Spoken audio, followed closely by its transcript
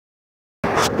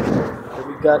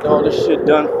Got all this shit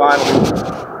done finally.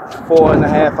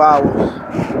 4.5 hours.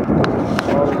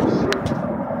 All of this shit.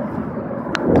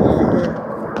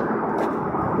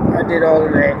 I did all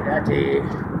of that. I did.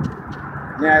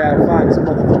 Now I gotta find this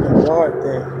motherfucking guard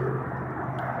thing.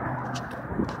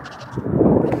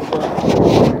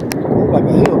 Look like a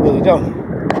hillbilly, don't it?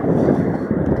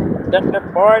 That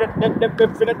boy, that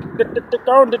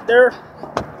throwing it there.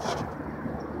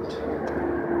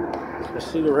 Let's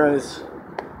see around this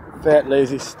fat,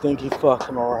 lazy, stinky fuck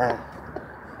come around.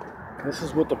 This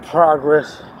is what the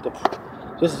progress,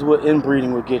 this is what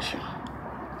inbreeding will get you.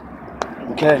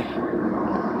 Okay?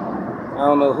 I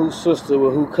don't know whose sister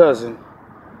or who cousin,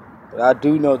 but I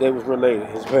do know they was related,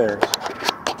 his parents.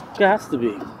 Gots to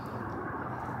be.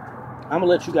 I'm gonna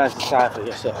let you guys decide for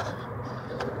yourself.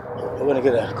 We're gonna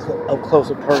get a up close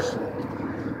and personal.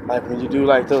 Like when you do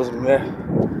like those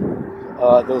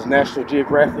National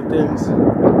Geographic things.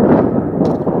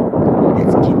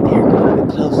 Let's get there a little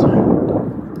bit closer.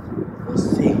 We'll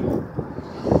see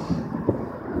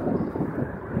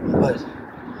what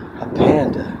a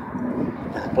panda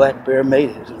and a black bear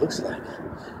mated it looks like.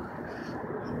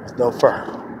 There's no fur.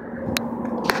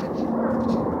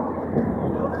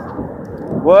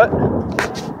 What?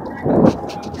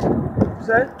 You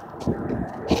say?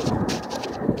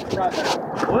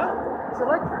 What? It's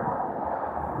electric.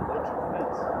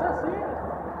 Yeah, see it?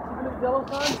 Even the yellow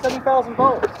sign, 70,000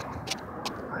 volts.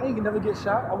 I ain't gonna never get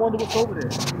shot. I wonder what's over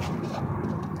there.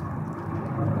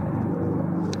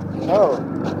 Oh,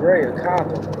 great, a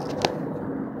condom.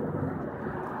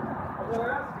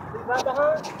 Leave that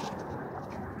behind?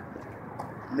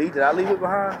 Me? Did I leave it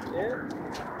behind? Yeah.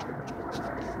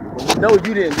 Well, you know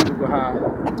you didn't leave it behind.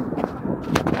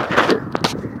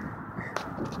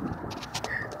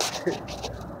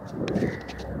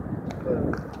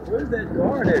 Where's that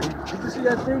guard at? Did you see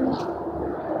that thing?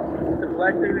 The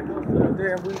black thing that goes through the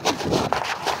damn weed.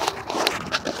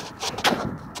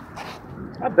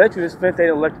 I bet you this fence ain't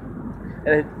electric.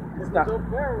 And it's not.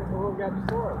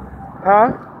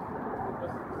 Huh?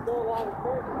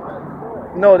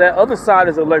 No, that other side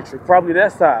is electric. Probably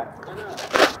that side.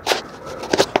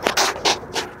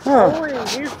 Huh. Only in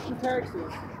Houston,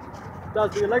 Texas,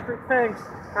 does the electric fence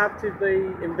have to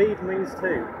be in Vietnamese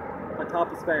too, on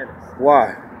top of Spanish.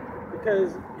 Why?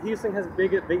 Because Houston has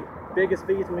biggest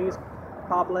Vietnamese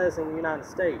population in the United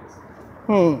States.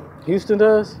 Houston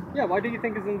does? Yeah, why do you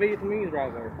think it's in Vietnamese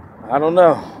right there? I don't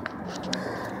know.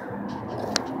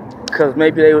 Because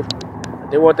maybe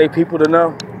they want their people to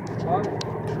know. What?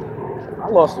 I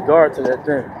lost the guard to that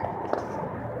thing.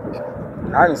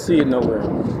 I didn't see it nowhere.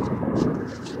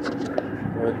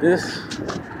 But this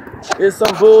is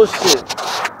some bullshit.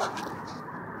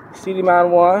 See the amount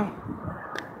of one?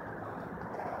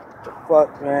 The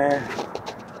fuck, man.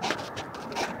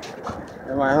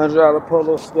 And my $100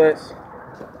 polo sweats.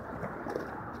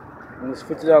 And this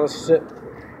 $50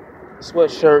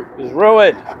 sweatshirt is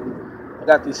ruined. I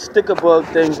got these sticker bug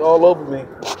things all over me.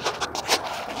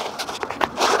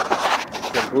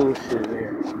 Some bullshit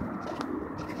here.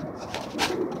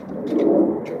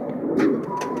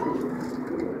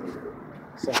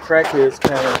 Some crackheads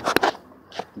came.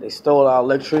 They stole our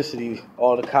electricity,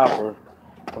 all the copper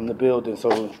from the building. So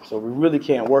we really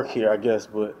can't work here, I guess.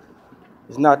 But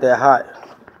it's not that hot.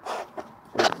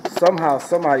 Somehow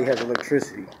somebody has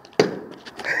electricity.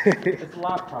 It's a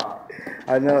laptop.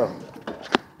 I know.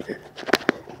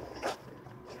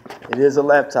 It is a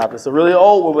laptop. It's a really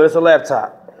old one, but it's a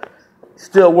laptop. It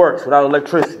still works without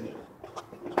electricity.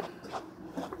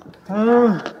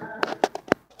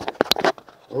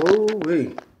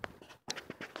 Oh-wee.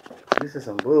 This is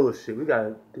some bullshit. We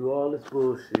gotta do all this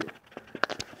bullshit.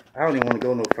 I don't even want to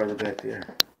go no further back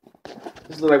there.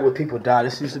 This looks like where people die.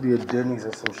 This used to be a Denny's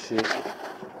or some shit.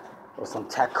 Or some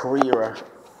taqueria.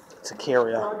 So I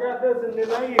got this in New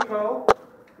Mexico.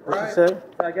 What right? you say?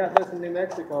 So I got this in New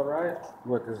Mexico, right?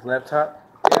 What, this laptop?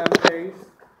 Yeah, please.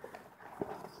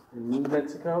 In New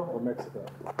Mexico or Mexico?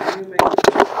 New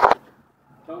Mexico.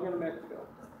 Don't go to Mexico.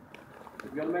 If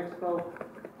you go to Mexico,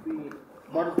 the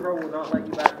Border Patrol will not let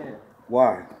you back in.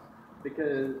 Why?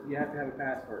 Because you have to have a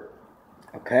password.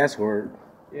 A password?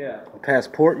 Yeah. A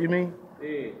passport, you mean?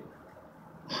 Yeah.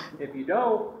 If you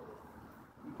don't,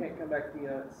 you can't come back to the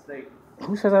United States.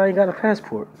 Who says I ain't got a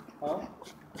passport? Huh?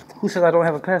 Who says I don't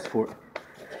have a passport?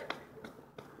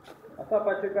 I thought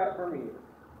I took that from you.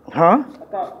 Huh? I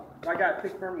thought I got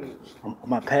took from you.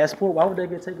 My passport? Why would they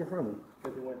get taken from me?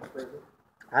 Because you went to prison.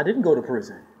 I didn't go to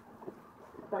prison.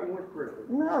 I thought you went to prison.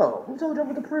 No. Who told you I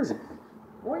went to prison?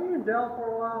 Weren't you in jail for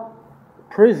a while?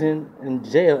 Prison and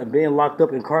jail and being locked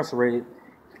up, incarcerated,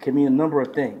 can mean a number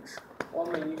of things. Well,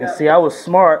 I mean, And see, I was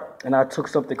smart, and I took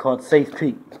something called Safe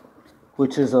P,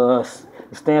 which is it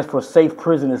stands for Safe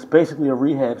Prison. It's basically a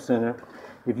rehab center.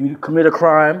 If you commit a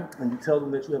crime and you tell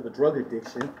them that you have a drug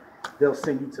addiction, they'll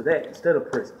send you to that instead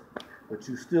of prison. But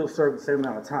you still serve the same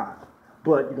amount of time.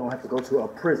 But you don't have to go to a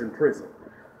prison.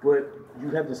 But you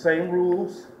have the same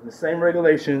rules, the same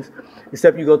regulations,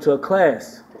 except you go to a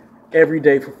class every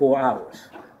day for 4 hours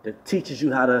that teaches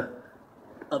you how to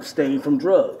abstain from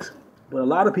drugs. But a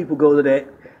lot of people go to that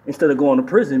instead of going to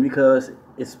prison because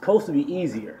it's supposed to be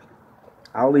easier.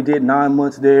 I only did 9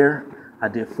 months there. I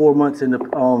did 4 months in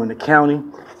the county,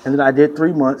 and then I did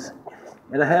 3 months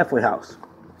at a halfway house.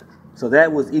 So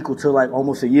that was equal to like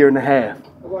almost a year and a half.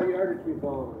 What about your other 2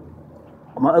 felonies?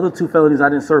 My other 2 felonies I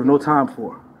didn't serve no time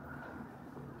for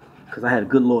because I had a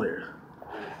good lawyer.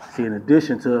 See, in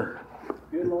addition to...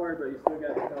 Good lawyer, but you still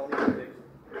got the felony conviction.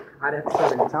 I didn't have to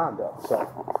serve any time though, so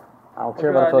I don't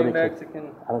care Look at about that felony New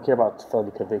Mexican. I don't care about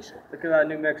felony conviction. Look at that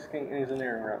New Mexican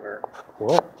engineering right there.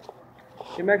 What?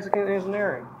 New Mexican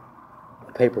engineering.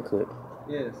 Paperclip.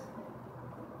 Yes.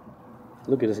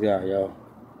 Look at this guy, y'all.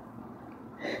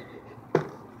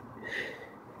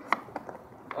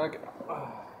 Okay.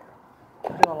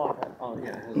 Oh,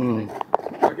 yeah.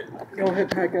 Okay. Go ahead,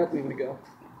 pack up. We need to go.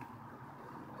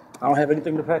 I don't have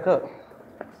anything to pack up.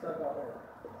 Stuff out there.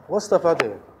 What stuff out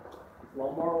there?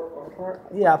 Walmart or cart?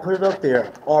 Yeah, I put it up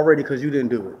there already because you didn't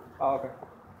do it. Oh, okay.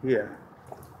 Yeah.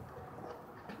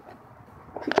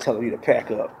 Keep telling me to pack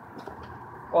up.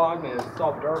 Well, I mean, it's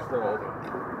soft dark though.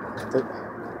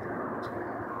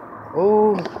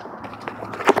 Oh.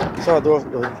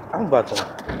 I'm about to...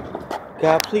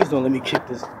 God, please don't let me kick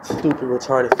this stupid,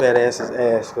 retarded, fat ass's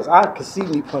ass. Because I could see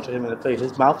me punching him in the face.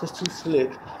 His mouth is too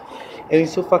slick. And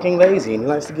he's so fucking lazy. And he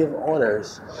likes to give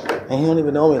orders. And he don't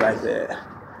even know me like that.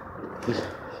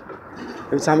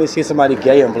 Every time he sees somebody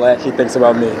gay and black, he thinks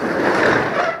about me.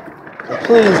 And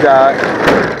please, God,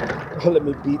 don't let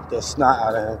me beat the snot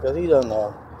out of him. Because he doesn't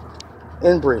know.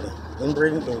 Inbreeding.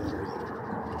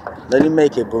 Let him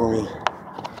make it, Boomy.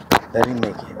 Let him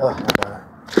make it. Oh, my God.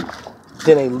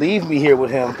 Then they leave me here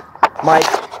with him. Mike,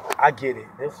 I get it.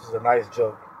 This is a nice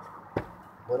joke.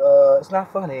 But it's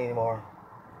not funny anymore.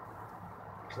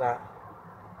 It's not.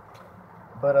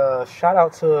 But shout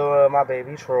out to my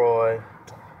baby Troy.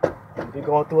 You're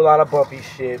going through a lot of bumpy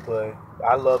shit, but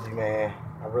I love you, man.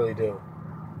 I really do.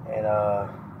 And I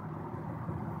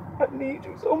need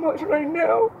you so much right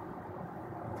now.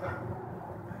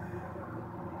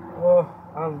 Well,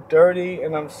 I'm dirty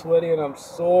and I'm sweaty and I'm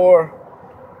sore.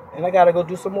 And I gotta go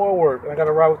do some more work. And I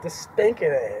gotta ride with this stinking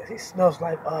ass. He smells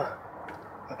like, oh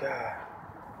my God.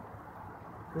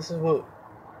 This is what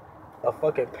a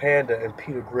fucking panda and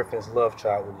Peter Griffin's love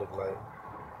child would look like.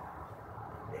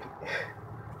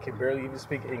 Can barely even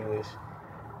speak English.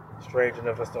 Strange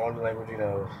enough, that's the only language he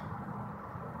knows.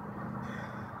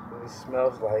 He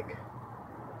smells like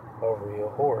a real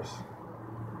horse.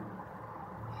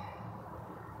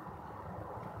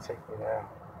 Take me now.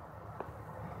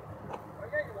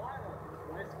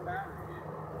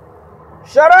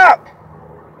 Shut up!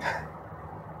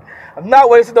 I'm not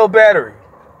wasting no battery.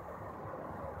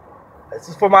 This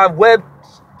is for my web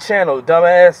channel,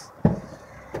 dumbass.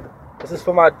 This is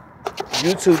for my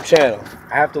YouTube channel.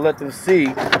 I have to let them see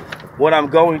what I'm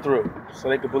going through so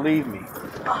they can believe me.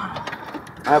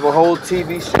 I have a whole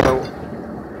TV show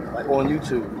like on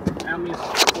YouTube. How many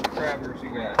subscribers you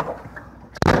got?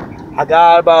 I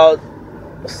got about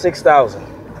 6,000.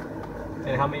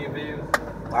 And how many views?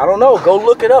 I don't know. Go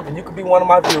look it up and you could be one of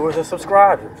my viewers and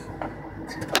subscribers.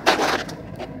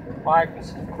 Like and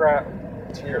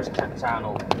subscribe to your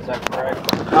channel. Is that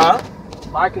correct? Huh?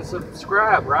 Like and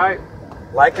subscribe, right?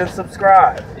 Like and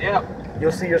subscribe. Yep.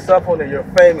 You'll see yourself on there. You're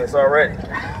famous already.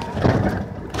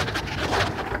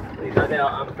 I know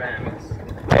I'm famous.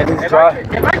 And he's If I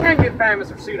can't get famous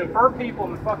for shooting 4 people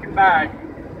in the fucking bag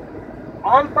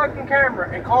on fucking camera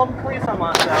and call the police on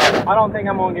myself, I don't think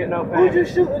I'm gonna get no famous. Who'd you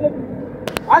shoot in the...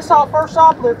 I saw 4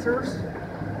 shoplifters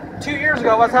 2 years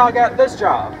ago. That's how I got this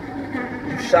job.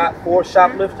 You shot 4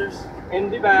 shoplifters? In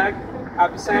the bag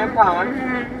at the same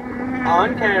time,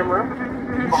 on camera.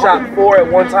 You shot 4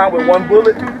 at one time with 1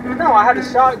 bullet? No, I had a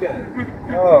shotgun.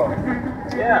 Oh.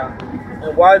 Yeah.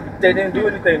 And why they didn't do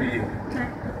anything to you?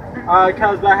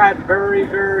 Because I had very,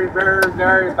 very, very,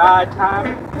 very bad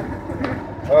timing.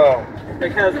 Oh.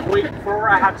 Because the week before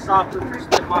I had shoplifters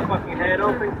split my fucking head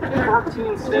open.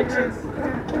 14 stitches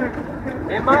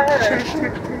in my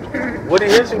head. What did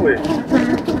he hit you with?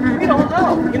 We don't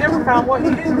know. You never found what he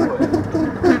hit me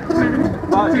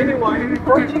with. But anyway,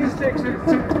 14 stitches.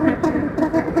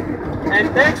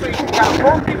 And next week we got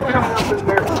 4 people coming up in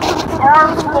there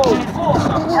arms full of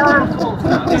stuff. Arms full of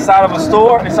stuff. Inside of a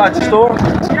store? Inside your store?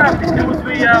 Yeah, it was the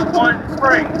one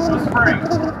spring. It was spring.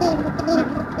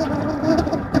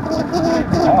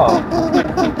 Oh.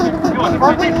 It was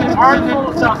 4 people, arms full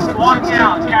of stuff, walking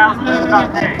out, cows moving about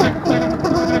hay.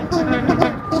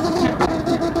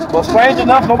 Well, strange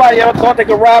enough, nobody ever thought they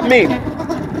could rob me.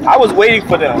 I was waiting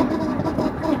for them.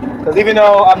 Because even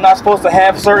though I'm not supposed to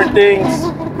have certain things,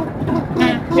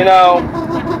 you know,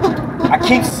 I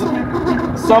keep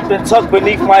something tucked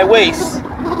beneath my waist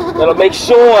that'll make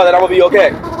sure that I'm going to be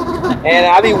okay. And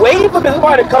I'll be waiting for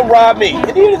somebody to come rob me.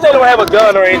 And even if they don't have a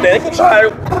gun or anything, they can try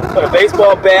to put a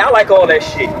baseball bat. I like all that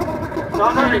shit. No,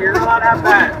 you're not allowed to have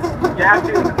bats. You have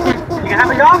to. You can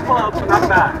have a golf club, but not a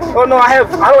bat. Oh no, I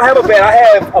don't have a bat. I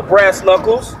have a brass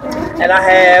knuckles, and I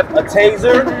have a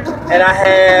taser, and I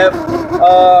have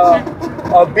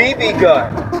a BB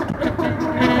gun.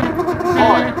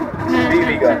 Boy.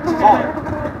 BB gun. Boy.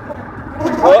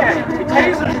 Okay, the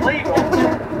taser's legal,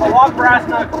 but what brass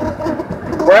knuckles?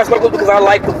 Brass knuckles because I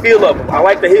like the feel of them. I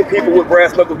like to hit people with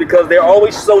brass knuckles because they're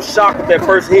always so shocked with that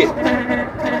first hit.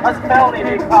 That's a felony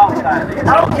to get caught with that.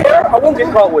 I don't care. I won't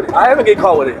get caught with it. I haven't get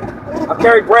caught with it. I've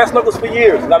carried brass knuckles for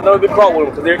years, and I've never been caught with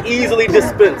them because they're easily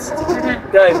dispensed.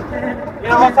 Okay? You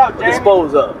know, that's how Jamie,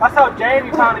 dispose of. That's how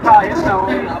Jamie finally caught his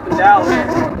felony up in Dallas.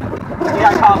 He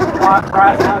got caught with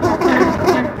brass knuckles.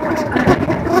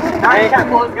 Now he can't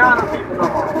pull his gun on people no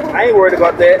more. I ain't worried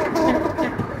about that.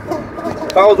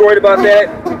 If I was worried about that,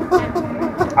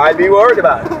 I'd be worried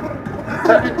about it.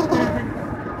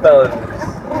 Fellas.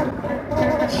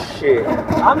 Shit.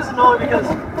 I'm just annoyed because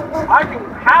I can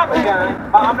have a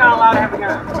gun, but I'm not allowed to have a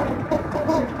gun.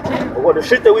 Well, the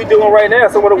shit that we doing right now,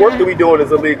 some of the work that we doing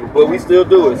is illegal, but we still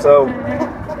do it. So you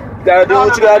gotta do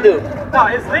what you gotta do. No,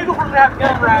 it's legal for me to have a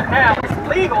gun right now. It's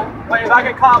legal, but if I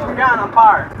get caught with a gun, I'm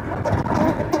fired.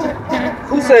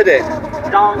 Who said that?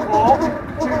 John Cole.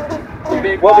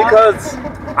 Big Well, boss. because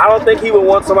I don't think he would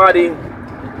want somebody,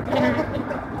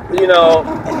 you know,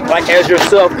 like as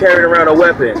yourself carrying around a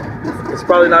weapon. It's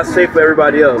probably not safe for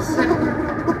everybody else.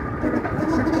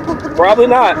 Probably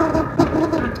not.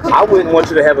 I wouldn't want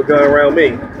you to have a gun around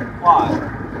me. Why?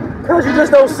 Because you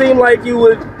just don't seem like you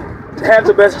would have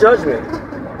the best judgment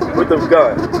with the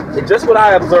gun. It's just what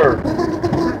I observed.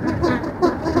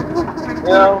 You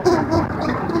know?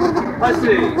 Let's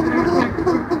see.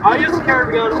 I used to carry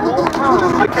a gun all the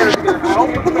time. I carried a gun. I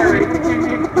open carry in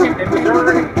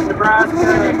Missouri,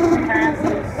 Nebraska,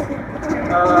 Kansas,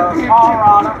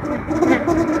 Colorado.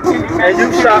 And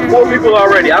you've shot 4 people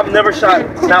already. I've never shot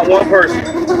not one person.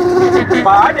 But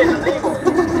I did it legal.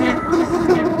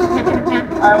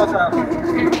 Alright, what's up?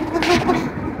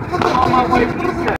 I'm on my way east.